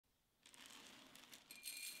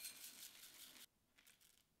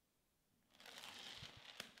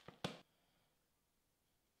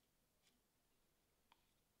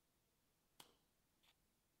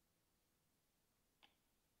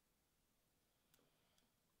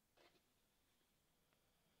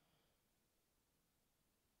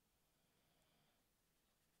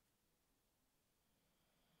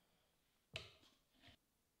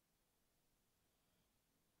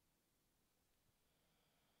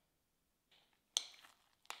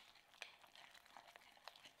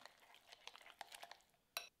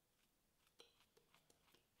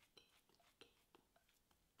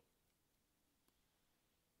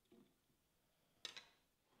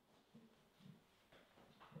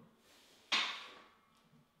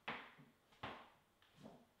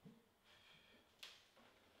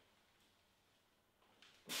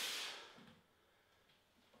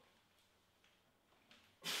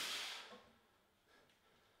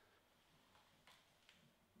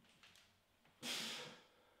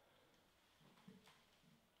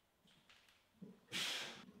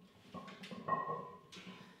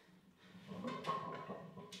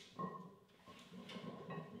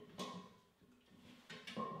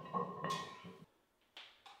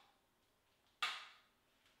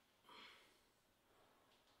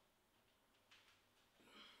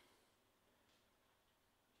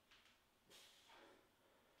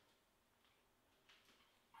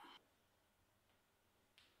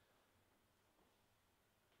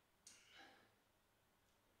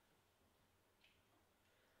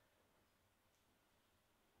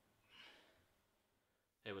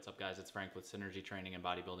Hey, what's up guys? It's Frank with Synergy Training and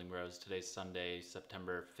Bodybuilding Bros. Today's Sunday,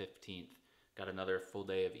 September 15th. Got another full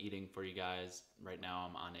day of eating for you guys. Right now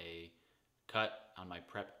I'm on a cut on my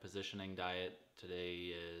prep positioning diet.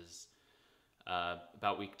 Today is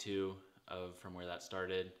about week 2 from where that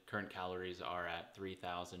started. Current calories are at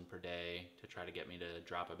 3,000 per day to try to get me to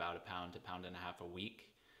drop about a pound to pound and a half a week.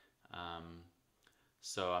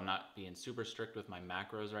 So I'm not being super strict with my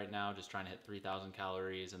macros right now, just trying to hit 3,000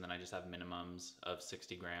 calories, and then I just have minimums of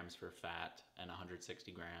 60 grams for fat and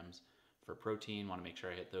 160 grams for protein. Want to make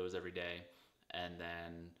sure I hit those every day, and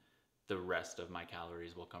then the rest of my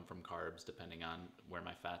calories will come from carbs depending on where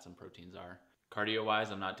my fats and proteins are. Cardio wise,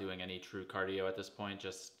 I'm not doing any true cardio at this point,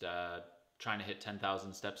 just trying to hit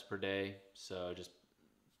 10,000 steps per day, so just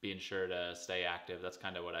being sure to stay active. That's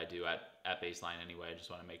kind of what I do at baseline anyway. I just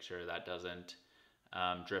want to make sure that doesn't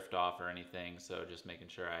drift off or anything, so just making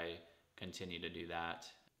sure I continue to do that.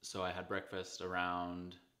 So I had breakfast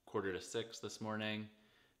around 5:45 this morning.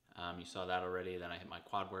 You saw that already. Then I hit my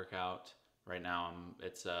quad workout. Right now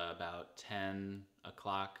it's about 10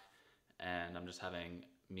 o'clock and I'm just having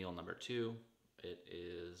meal number 2. It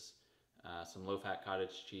is some low-fat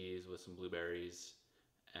cottage cheese with some blueberries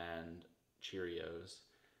and Cheerios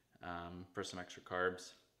for some extra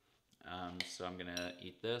carbs. So I'm gonna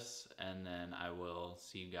eat this and then I will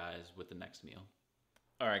see you guys with the next meal.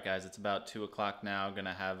 Alright guys, it's about 2 o'clock now.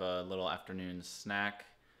 Gonna have a little afternoon snack.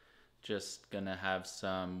 Just gonna have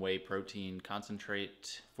some whey protein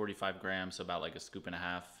concentrate, 45 grams, so about like a scoop and a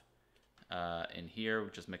half in here,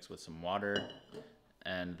 just mixed with some water.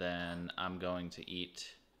 And then I'm going to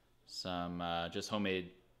eat some just homemade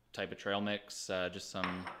type of trail mix, just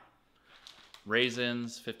some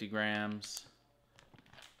raisins, 50 grams.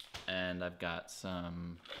 And I've got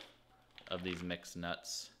some of these mixed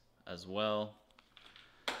nuts as well.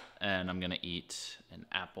 And I'm gonna eat an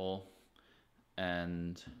apple.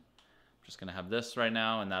 And I'm just gonna have this right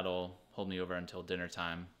now, and that'll hold me over until dinner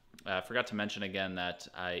time. I forgot to mention again that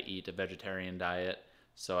I eat a vegetarian diet.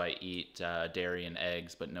 So I eat dairy and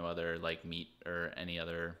eggs, but no other like meat or any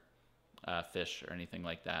other fish or anything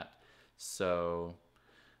like that. So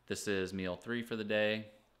this is meal 3 for the day.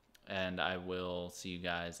 And I will see you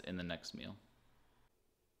guys in the next meal.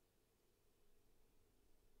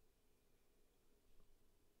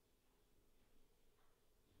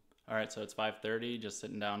 All right, so it's 5:30, just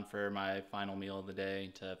sitting down for my final meal of the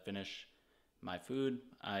day to finish my food.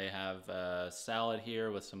 I have a salad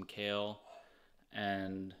here with some kale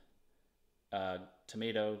and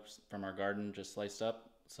tomatoes from our garden just sliced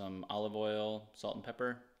up, some olive oil, salt and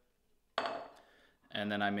pepper. And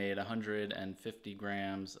then I made 150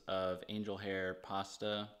 grams of angel hair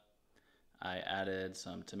pasta. I added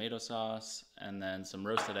some tomato sauce and then some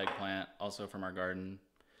roasted eggplant, also from our garden,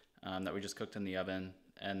 that we just cooked in the oven.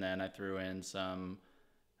 And then I threw in some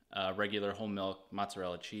regular whole milk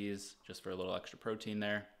mozzarella cheese, just for a little extra protein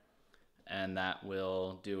there. And that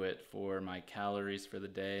will do it for my calories for the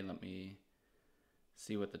day. Let me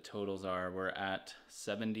see what the totals are. We're at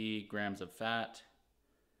 70 grams of fat,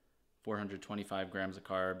 425 grams of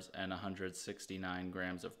carbs, and 169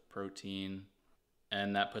 grams of protein.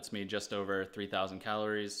 And that puts me just over 3,000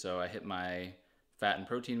 calories. So I hit my fat and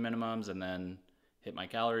protein minimums and then hit my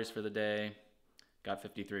calories for the day. Got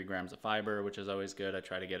 53 grams of fiber, which is always good. I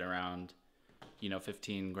try to get around,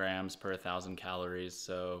 15 grams per 1,000 calories.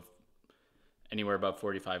 So anywhere above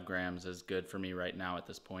 45 grams is good for me right now at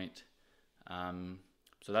this point.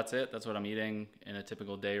 So that's it. That's what I'm eating in a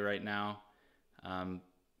typical day right now.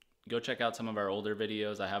 Go check out some of our older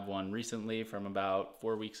videos. I have one recently from about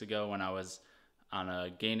 4 weeks ago when I was on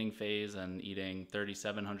a gaining phase and eating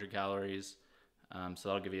 3,700 calories. So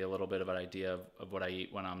that'll give you a little bit of an idea of what I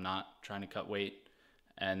eat when I'm not trying to cut weight.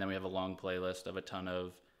 And then we have a long playlist of a ton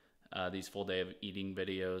of these full day of eating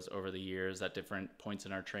videos over the years at different points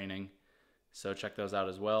in our training. So check those out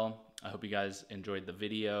as well. I hope you guys enjoyed the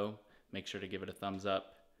video. Make sure to give it a thumbs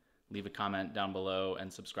up, leave a comment down below,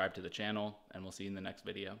 and subscribe to the channel. And we'll see you in the next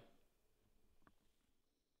video.